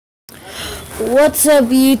What's up,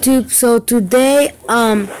 YouTube? So today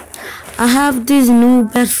I have this new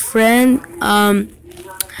best friend.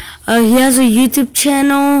 He has a YouTube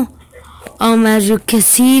channel. As you can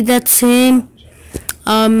see, that's him.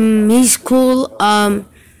 He's cool. I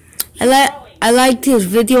liked his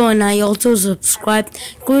video and I also subscribed.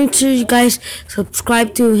 Going to you guys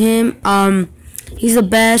subscribe to him. He's the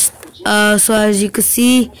best. So as you can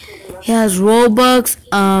see, he has Robux.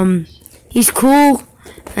 He's cool.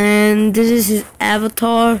 And this is his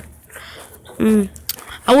avatar. I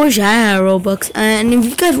wish I had Robux. And if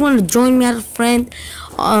you guys want to join me as a friend,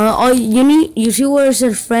 all you see where it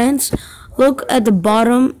says friends? Look at the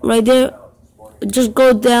bottom right there. Just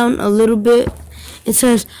go down a little bit. It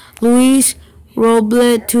says Luis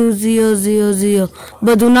Roblet 2000.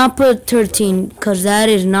 But do not put 13 because that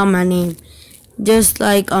is not my name. Just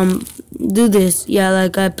like do this. Yeah,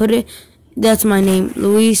 like I put it. That's my name,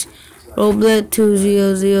 Luis Roblet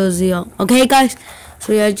 2000. Okay, guys.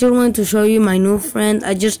 So yeah, I just wanted to show you my new friend.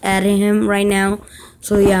 I just added him right now.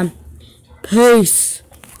 So yeah, peace.